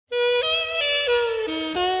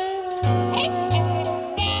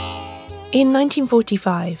In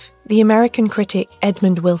 1945, the American critic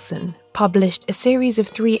Edmund Wilson published a series of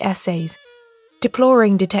 3 essays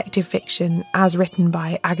deploring detective fiction as written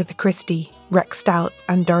by Agatha Christie, Rex Stout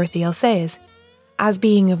and Dorothy L. Sayers as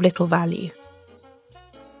being of little value.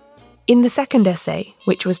 In the second essay,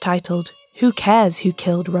 which was titled Who Cares Who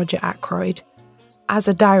Killed Roger Ackroyd?, as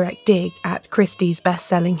a direct dig at Christie's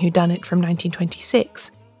best-selling whodunit from 1926,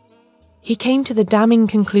 he came to the damning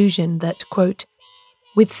conclusion that, quote,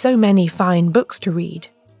 with so many fine books to read,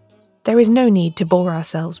 there is no need to bore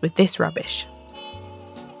ourselves with this rubbish.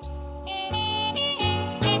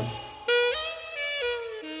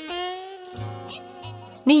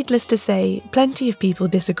 Needless to say, plenty of people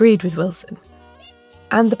disagreed with Wilson,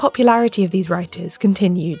 and the popularity of these writers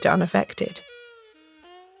continued unaffected.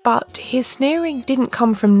 But his sneering didn't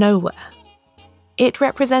come from nowhere. It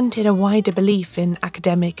represented a wider belief in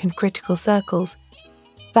academic and critical circles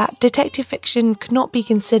that detective fiction could not be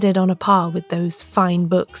considered on a par with those fine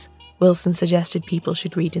books Wilson suggested people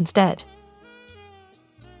should read instead.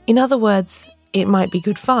 In other words, it might be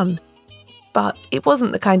good fun, but it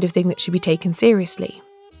wasn't the kind of thing that should be taken seriously,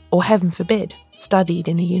 or heaven forbid, studied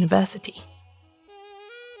in a university.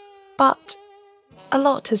 But a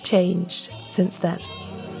lot has changed since then.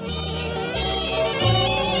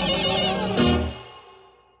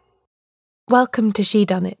 Welcome to She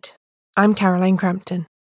Done It. I'm Caroline Crampton.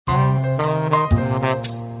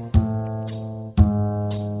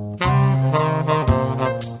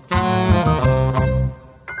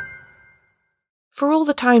 For all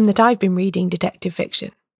the time that I've been reading detective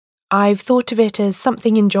fiction, I've thought of it as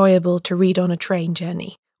something enjoyable to read on a train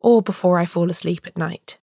journey or before I fall asleep at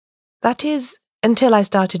night. That is, until I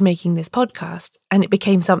started making this podcast and it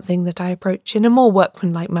became something that I approach in a more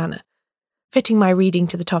workmanlike manner, fitting my reading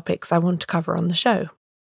to the topics I want to cover on the show.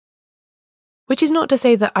 Which is not to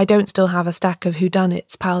say that I don't still have a stack of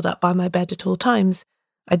whodunits piled up by my bed at all times.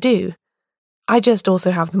 I do. I just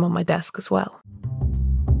also have them on my desk as well.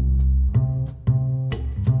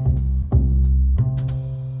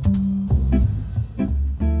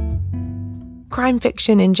 Crime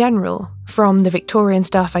fiction in general, from the Victorian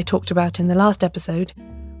stuff I talked about in the last episode,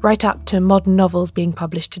 right up to modern novels being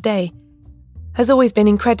published today, has always been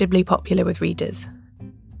incredibly popular with readers.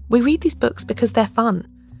 We read these books because they're fun,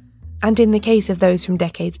 and in the case of those from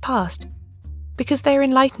decades past, because they're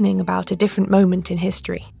enlightening about a different moment in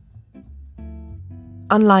history.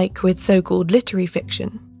 Unlike with so-called literary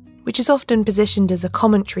fiction, which is often positioned as a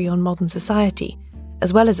commentary on modern society,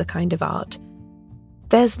 as well as a kind of art,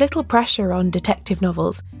 there's little pressure on detective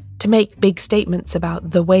novels to make big statements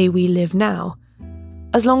about the way we live now,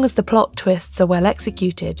 as long as the plot twists are well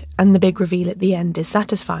executed and the big reveal at the end is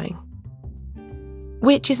satisfying.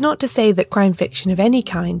 Which is not to say that crime fiction of any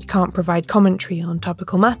kind can't provide commentary on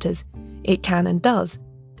topical matters. It can and does.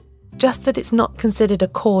 Just that it's not considered a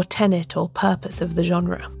core tenet or purpose of the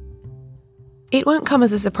genre. It won't come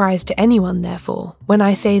as a surprise to anyone, therefore, when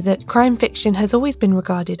I say that crime fiction has always been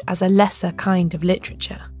regarded as a lesser kind of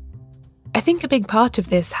literature. I think a big part of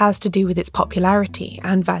this has to do with its popularity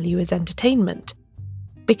and value as entertainment,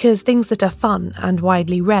 because things that are fun and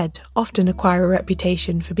widely read often acquire a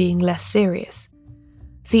reputation for being less serious.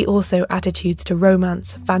 See also attitudes to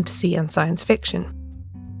romance, fantasy and science fiction.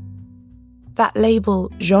 That label,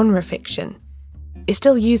 genre fiction, is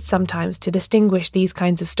still used sometimes to distinguish these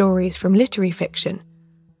kinds of stories from literary fiction,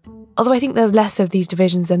 although I think there's less of these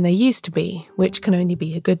divisions than there used to be, which can only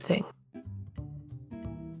be a good thing.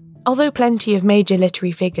 Although plenty of major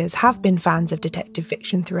literary figures have been fans of detective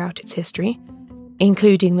fiction throughout its history,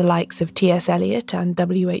 including the likes of T.S. Eliot and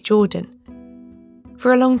W.H. Auden,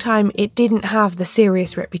 for a long time it didn't have the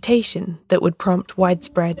serious reputation that would prompt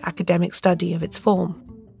widespread academic study of its form.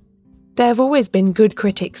 There have always been good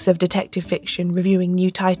critics of detective fiction reviewing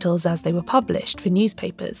new titles as they were published for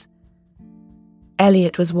newspapers.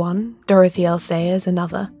 Eliot was one, Dorothy L. Sayers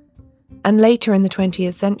another, and later in the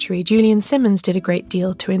 20th century Julian Simmons did a great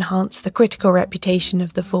deal to enhance the critical reputation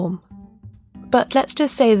of the form. But let's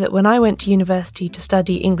just say that when I went to university to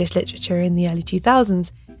study English literature in the early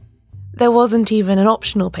 2000s, there wasn't even an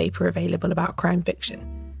optional paper available about crime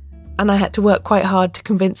fiction, and I had to work quite hard to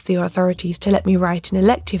convince the authorities to let me write an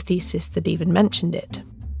elective thesis that even mentioned it.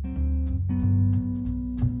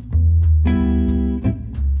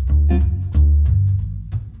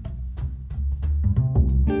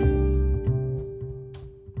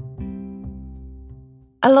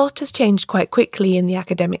 A lot has changed quite quickly in the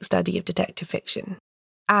academic study of detective fiction,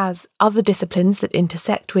 as other disciplines that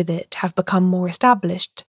intersect with it have become more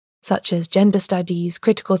established, such as gender studies,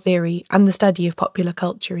 critical theory, and the study of popular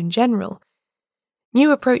culture in general.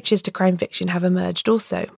 New approaches to crime fiction have emerged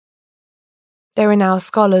also. There are now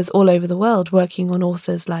scholars all over the world working on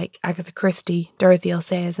authors like Agatha Christie, Dorothy L.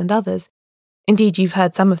 Sayers, and others. Indeed, you've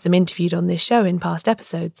heard some of them interviewed on this show in past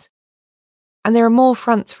episodes. And there are more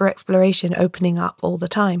fronts for exploration opening up all the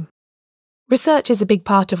time. Research is a big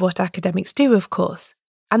part of what academics do, of course,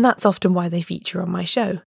 and that's often why they feature on my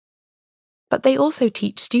show. But they also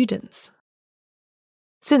teach students.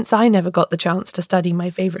 Since I never got the chance to study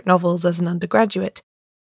my favourite novels as an undergraduate,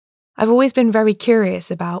 I've always been very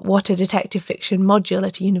curious about what a detective fiction module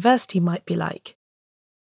at a university might be like.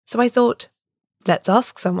 So I thought, let's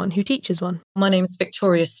ask someone who teaches one. My name's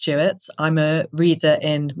Victoria Stewart. I'm a reader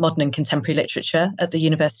in modern and contemporary literature at the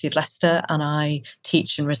University of Leicester, and I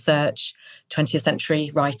teach and research 20th century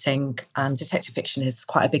writing, and detective fiction is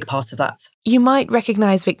quite a big part of that. You might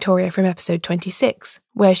recognise Victoria from episode 26,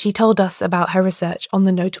 where she told us about her research on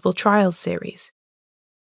the Notable Trials series.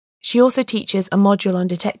 She also teaches a module on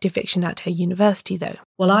detective fiction at her university, though.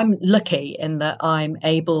 Well, I'm lucky in that I'm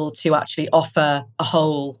able to actually offer a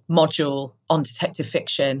whole module on detective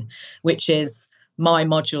fiction, which is my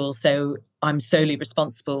module. So I'm solely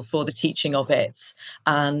responsible for the teaching of it.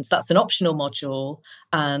 And that's an optional module.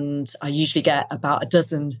 And I usually get about a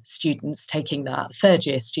dozen students taking that,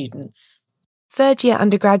 third-year students. Third-year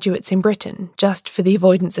undergraduates in Britain, just for the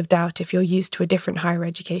avoidance of doubt if you're used to a different higher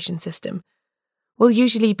education system, will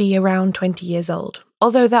usually be around 20 years old,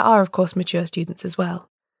 although there are, of course, mature students as well.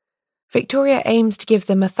 Victoria aims to give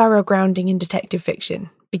them a thorough grounding in detective fiction,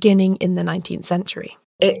 beginning in the 19th century.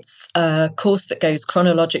 It's a course that goes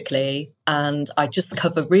chronologically, and I just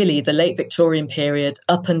cover really the late Victorian period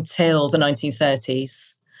up until the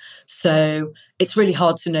 1930s. So it's really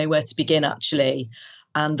hard to know where to begin, actually.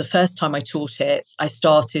 And the first time I taught it, I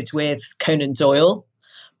started with Conan Doyle,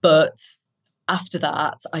 but after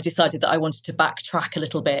that, I decided that I wanted to backtrack a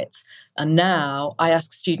little bit. And now I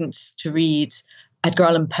ask students to read Edgar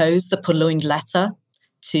Allan Poe's The Purloined Letter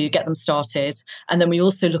to get them started. And then we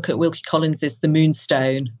also look at Wilkie Collins's The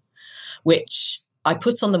Moonstone, which I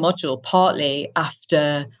put on the module partly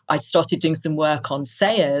after I'd started doing some work on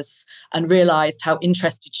Sayers and realised how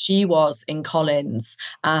interested she was in Collins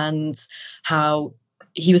and how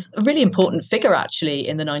he was a really important figure, actually,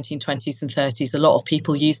 in the 1920s and 30s. A lot of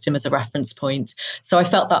people used him as a reference point. So I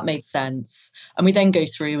felt that made sense. And we then go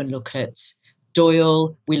through and look at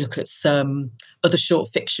Doyle. We look at some other short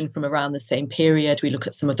fiction from around the same period. We look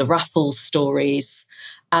at some of the Raffles stories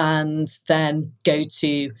and then go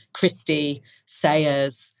to Christie,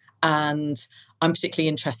 Sayers. And I'm particularly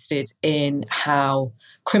interested in how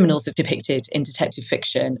criminals are depicted in detective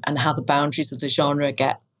fiction and how the boundaries of the genre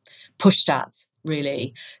get pushed at,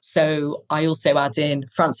 really. So I also add in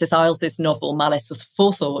Francis Iles's novel Malice of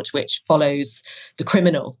Forethought, which follows the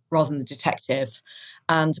criminal rather than the detective,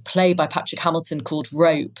 and a play by Patrick Hamilton called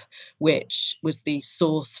Rope, which was the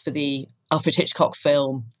source for the Alfred Hitchcock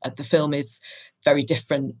film. The film is very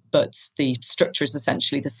different, but the structure is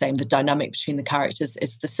essentially the same. The dynamic between the characters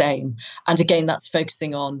is the same. And again, that's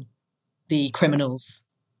focusing on the criminals.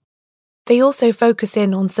 They also focus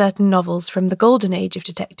in on certain novels from the golden age of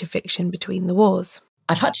detective fiction between the wars.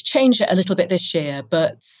 I've had to change it a little bit this year,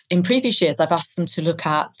 but in previous years, I've asked them to look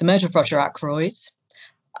at The Murder of Roger Ackroyd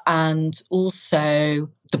and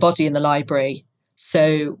also The Body in the Library.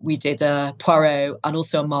 So we did a Poirot and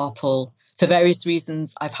also a Marple. For various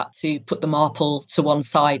reasons, I've had to put the Marple to one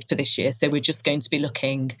side for this year. So we're just going to be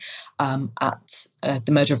looking at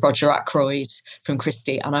The Murder of Roger Ackroyd from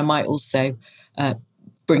Christie, and I might also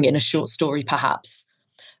bring in a short story, perhaps.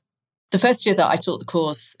 The first year that I taught the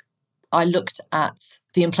course, I looked at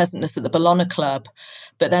The Unpleasantness at the Bologna Club,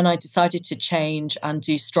 but then I decided to change and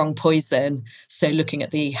do Strong Poison. So looking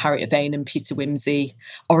at the Harriet Vane and Peter Wimsey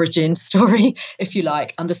origin story, if you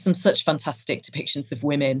like. And there's some such fantastic depictions of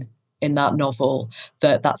women in that novel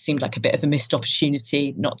that seemed like a bit of a missed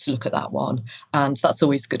opportunity not to look at that one. And that's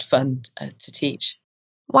always good fun to teach.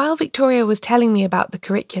 While Victoria was telling me about the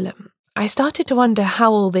curriculum, I started to wonder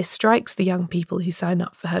how all this strikes the young people who sign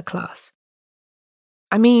up for her class.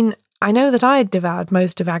 I mean, I know that I had devoured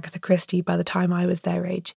most of Agatha Christie by the time I was their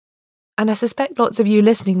age, and I suspect lots of you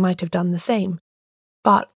listening might have done the same.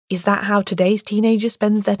 But is that how today's teenager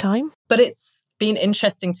spends their time? But it's been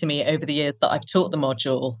interesting to me over the years that I've taught the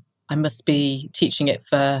module. I must be teaching it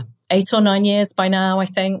for 8 or 9 years by now, I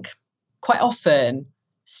think. Quite often,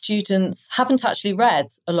 students haven't actually read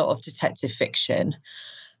a lot of detective fiction,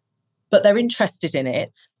 but they're interested in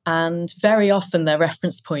it. And very often their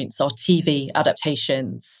reference points are TV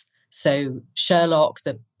adaptations. So Sherlock,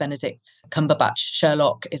 the Benedict Cumberbatch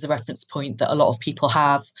Sherlock, is a reference point that a lot of people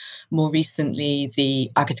have. More recently, the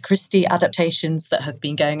Agatha Christie adaptations that have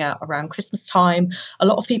been going out around Christmas time. A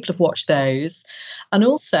lot of people have watched those. And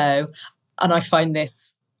also, and I find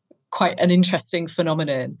this quite an interesting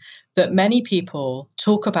phenomenon, that many people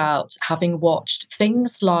talk about having watched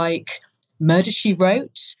things like Murder, She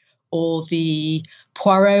Wrote or the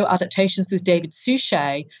Poirot adaptations with David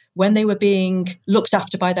Suchet when they were being looked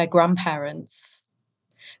after by their grandparents.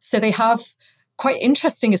 So they have quite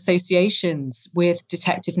interesting associations with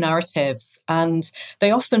detective narratives, and they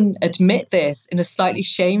often admit this in a slightly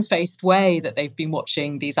shamefaced way that they've been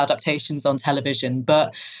watching these adaptations on television.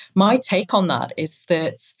 But my take on that is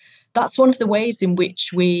that that's one of the ways in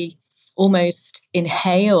which we almost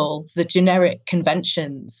inhale the generic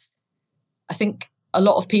conventions. I think a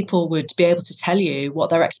lot of people would be able to tell you what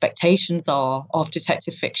their expectations are of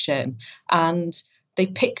detective fiction, and they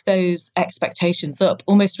pick those expectations up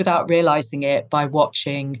almost without realizing it by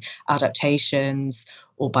watching adaptations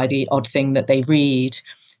or by the odd thing that they read.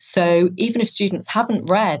 So even if students haven't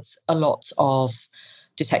read a lot of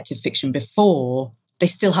detective fiction before, they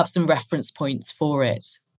still have some reference points for it.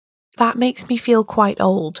 That makes me feel quite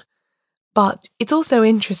old. But it's also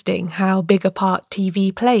interesting how big a part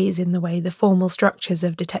TV plays in the way the formal structures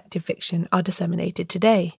of detective fiction are disseminated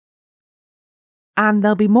today. And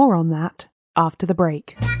there'll be more on that after the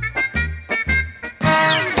break.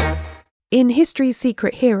 In History's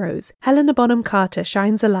Secret Heroes, Helena Bonham Carter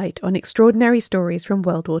shines a light on extraordinary stories from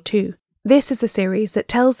World War II. This is a series that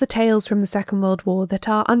tells the tales from the Second World War that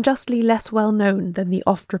are unjustly less well known than the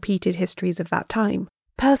oft-repeated histories of that time.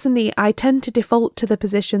 Personally, I tend to default to the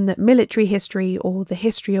position that military history, or the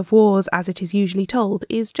history of wars as it is usually told,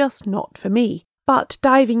 is just not for me. But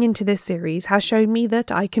diving into this series has shown me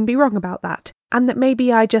that I can be wrong about that, and that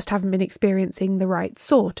maybe I just haven't been experiencing the right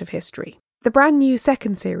sort of history. The brand new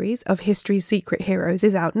second series of History's Secret Heroes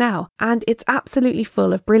is out now, and it's absolutely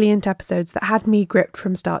full of brilliant episodes that had me gripped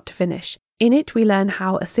from start to finish. In it, we learn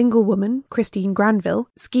how a single woman, Christine Granville,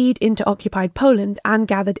 skied into occupied Poland and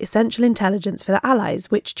gathered essential intelligence for the Allies,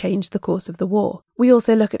 which changed the course of the war. We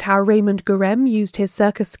also look at how Raymond Gurem used his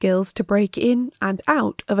circus skills to break in and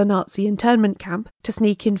out of a Nazi internment camp to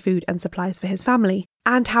sneak in food and supplies for his family,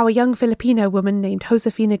 and how a young Filipino woman named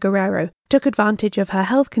Josefina Guerrero took advantage of her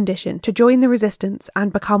health condition to join the resistance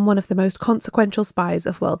and become one of the most consequential spies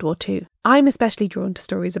of World War II. I'm especially drawn to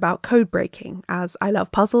stories about code breaking, as I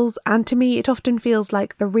love puzzles, and to me it often feels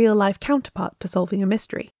like the real-life counterpart to solving a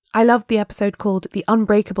mystery. I loved the episode called The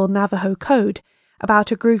Unbreakable Navajo Code,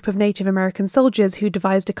 about a group of Native American soldiers who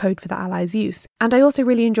devised a code for the Allies' use. And I also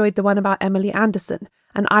really enjoyed the one about Emily Anderson,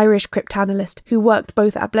 an Irish cryptanalyst who worked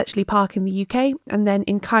both at Bletchley Park in the UK and then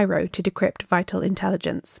in Cairo to decrypt vital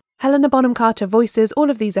intelligence. Helena Bonham Carter voices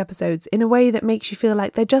all of these episodes in a way that makes you feel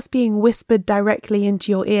like they're just being whispered directly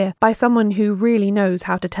into your ear by someone who really knows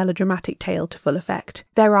how to tell a dramatic tale to full effect.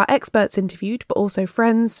 There are experts interviewed, but also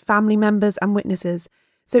friends, family members and witnesses,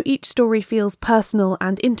 so each story feels personal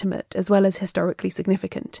and intimate as well as historically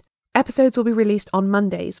significant. Episodes will be released on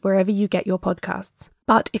Mondays wherever you get your podcasts.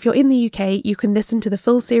 But if you're in the UK, you can listen to the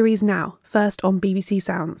full series now, first on BBC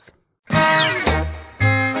Sounds.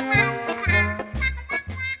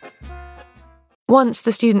 Once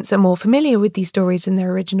the students are more familiar with these stories in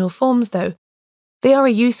their original forms, though, they are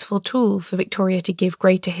a useful tool for Victoria to give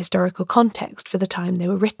greater historical context for the time they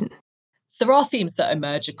were written. There are themes that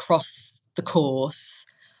emerge across the course.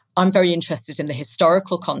 I'm very interested in the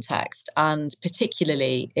historical context, and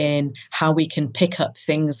particularly in how we can pick up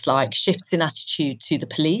things like shifts in attitude to the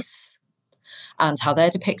police and how they're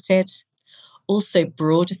depicted. Also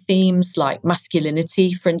broader themes like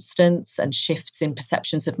masculinity, for instance, and shifts in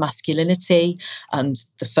perceptions of masculinity. And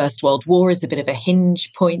the First World War is a bit of a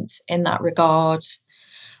hinge point in that regard.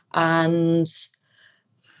 And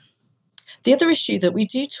the other issue that we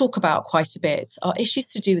do talk about quite a bit are issues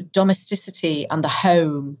to do with domesticity and the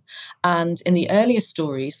home. And in the earlier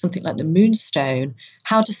stories, something like the Moonstone,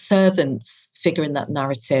 how do servants figure in that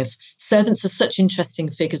narrative? Servants are such interesting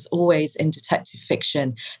figures always in detective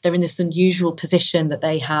fiction. They're in this unusual position that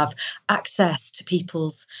they have access to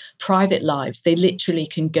people's private lives. They literally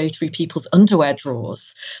can go through people's underwear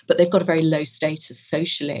drawers, but they've got a very low status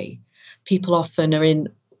socially. People often are in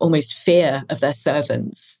almost fear of their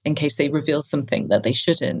servants in case they reveal something that they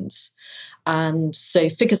shouldn't. And so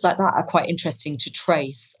figures like that are quite interesting to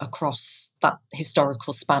trace across that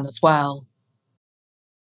historical span as well.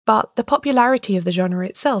 But the popularity of the genre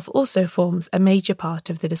itself also forms a major part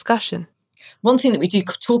of the discussion. One thing that we do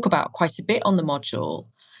talk about quite a bit on the module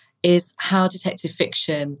is how detective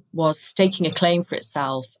fiction was staking a claim for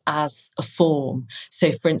itself as a form.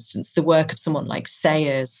 So, for instance, the work of someone like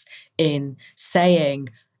Sayers in saying,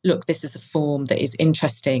 look, this is a form that is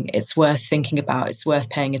interesting, it's worth thinking about, it's worth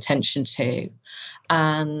paying attention to.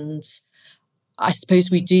 And I suppose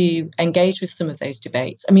we do engage with some of those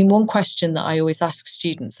debates. I mean, one question that I always ask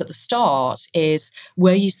students at the start is,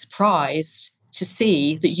 were you surprised to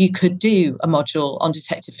see that you could do a module on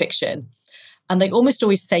detective fiction? And they almost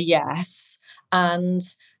always say yes. And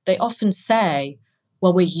they often say,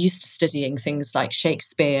 well, we're used to studying things like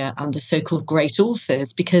Shakespeare and the so-called great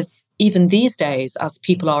authors, because even these days, as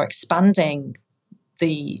people are expanding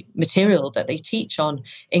the material that they teach on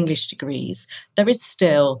English degrees, there is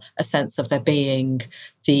still a sense of there being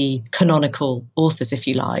the canonical authors, if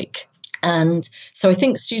you like. And so I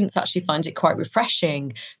think students actually find it quite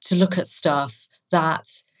refreshing to look at stuff that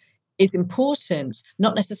is important,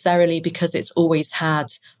 not necessarily because it's always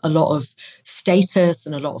had a lot of status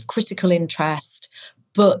and a lot of critical interest,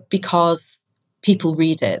 but because people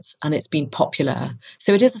read it and it's been popular.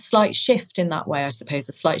 So it is a slight shift in that way, I suppose,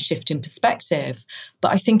 a slight shift in perspective.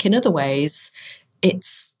 But I think in other ways,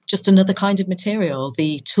 it's just another kind of material.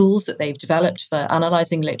 The tools that they've developed for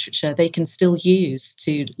analysing literature, they can still use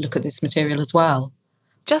to look at this material as well.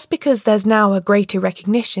 Just because there's now a greater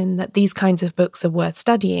recognition that these kinds of books are worth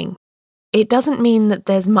studying, it doesn't mean that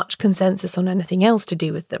there's much consensus on anything else to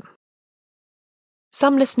do with them.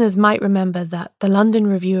 Some listeners might remember that the London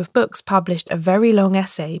Review of Books published a very long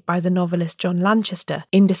essay by the novelist John Lanchester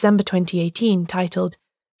in December 2018 titled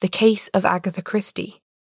The Case of Agatha Christie.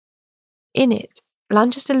 In it,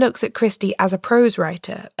 Lanchester looks at Christie as a prose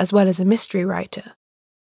writer as well as a mystery writer,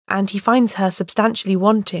 and he finds her substantially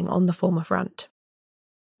wanting on the former front.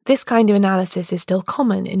 This kind of analysis is still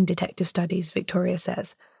common in detective studies, Victoria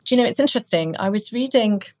says. Do you know, it's interesting. I was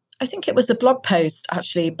reading, I think it was a blog post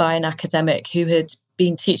actually by an academic who had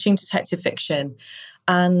been teaching detective fiction,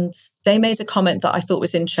 and they made a comment that I thought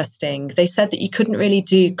was interesting. They said that you couldn't really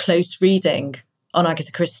do close reading on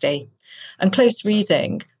Agatha Christie. And close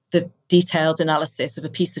reading, the detailed analysis of a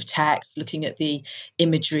piece of text, looking at the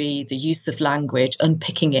imagery, the use of language,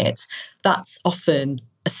 unpicking it, that's often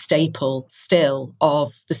a staple still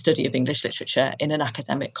of the study of English literature in an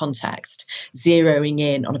academic context, zeroing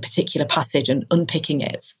in on a particular passage and unpicking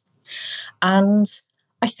it. And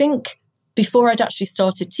I think before I'd actually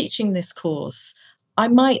started teaching this course, I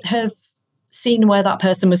might have seen where that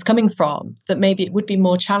person was coming from, that maybe it would be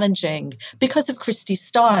more challenging because of Christie's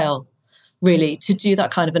style, really, to do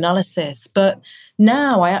that kind of analysis. But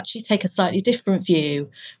now I actually take a slightly different view,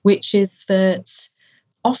 which is that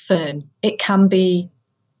often it can be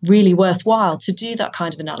really worthwhile to do that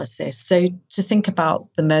kind of analysis. So to think about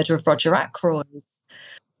the murder of Roger Ackroyd,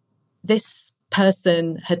 this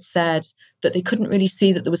person had said that they couldn't really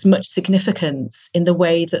see that there was much significance in the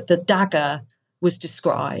way that the dagger was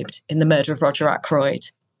described in the murder of Roger Ackroyd.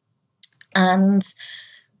 And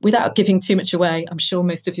without giving too much away, I'm sure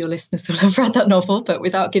most of your listeners will have read that novel, but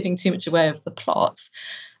without giving too much away of the plot,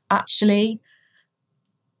 actually,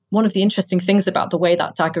 one of the interesting things about the way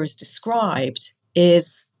that dagger is described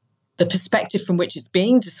is the perspective from which it's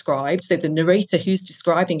being described, so the narrator who's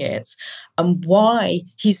describing it, and why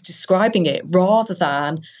he's describing it rather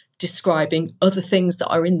than describing other things that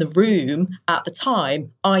are in the room at the time,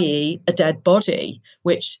 i.e. a dead body,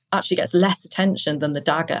 which actually gets less attention than the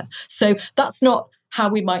dagger. So that's not how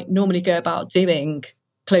we might normally go about doing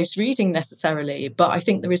close reading necessarily, but I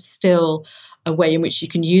think there is still a way in which you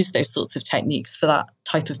can use those sorts of techniques for that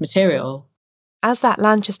type of material. As that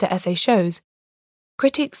Lanchester essay shows,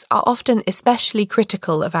 critics are often especially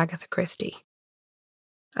critical of Agatha Christie.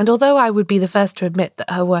 And although I would be the first to admit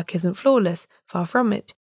that her work isn't flawless, far from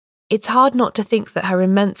it, it's hard not to think that her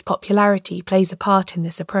immense popularity plays a part in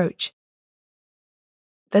this approach.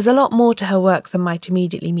 There's a lot more to her work than might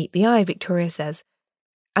immediately meet the eye, Victoria says,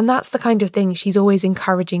 and that's the kind of thing she's always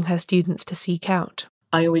encouraging her students to seek out.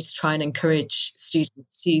 I always try and encourage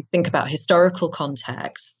students to think about historical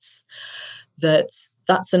contexts,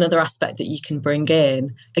 that's another aspect that you can bring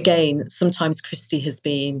in. Again, sometimes Christie has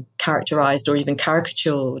been characterised or even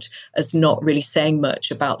caricatured as not really saying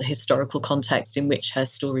much about the historical context in which her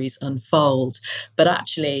stories unfold. But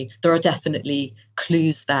actually, there are definitely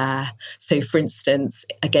clues there. So, for instance,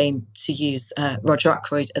 again, to use Roger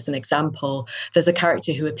Ackroyd as an example, there's a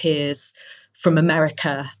character who appears from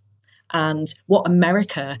America, and what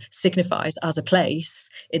America signifies as a place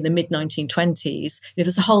in the mid-1920s,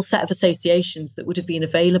 there's a whole set of associations that would have been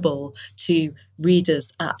available to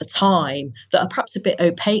readers at the time that are perhaps a bit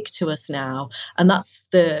opaque to us now. And that's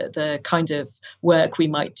the kind of work we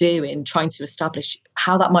might do in trying to establish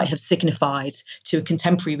how that might have signified to a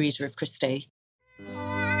contemporary reader of Christie.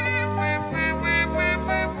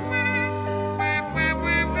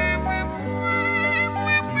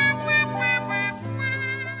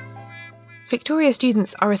 Victoria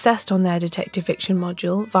students are assessed on their detective fiction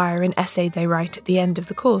module via an essay they write at the end of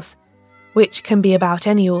the course, which can be about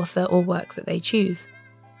any author or work that they choose.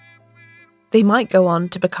 They might go on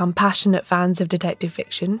to become passionate fans of detective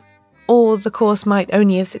fiction, or the course might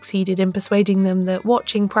only have succeeded in persuading them that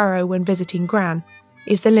watching Poirot when visiting Gran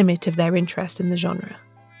is the limit of their interest in the genre.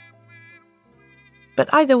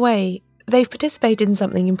 But either way, they've participated in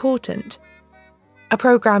something important. A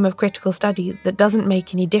programme of critical study that doesn't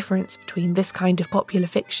make any difference between this kind of popular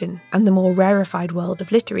fiction and the more rarefied world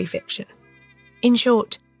of literary fiction. In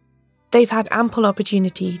short, they've had ample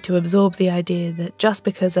opportunity to absorb the idea that just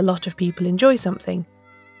because a lot of people enjoy something,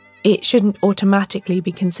 it shouldn't automatically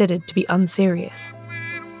be considered to be unserious.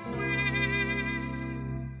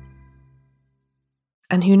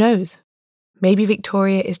 And who knows? Maybe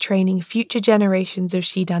Victoria is training future generations of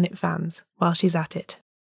Shedunnit fans while she's at it.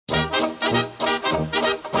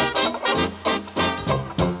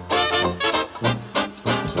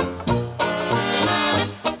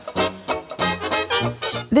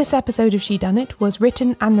 This episode of Shedunnit was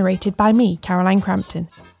written and narrated by me, Caroline Crampton.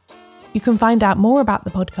 You can find out more about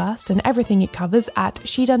the podcast and everything it covers at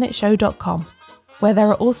shedunnitshow.com, where there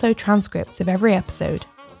are also transcripts of every episode.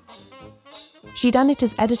 Shedunnit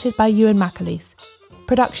is edited by Ewan McAleese.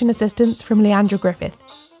 Production assistance from Leandra Griffith.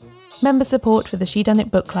 Member support for the Shedunnit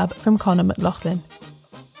Book Club from Connor McLaughlin.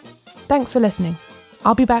 Thanks for listening.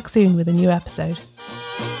 I'll be back soon with a new episode.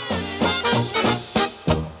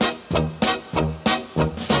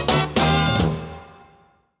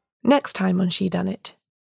 Next time on Shedunnit,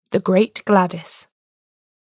 The Great Gladys.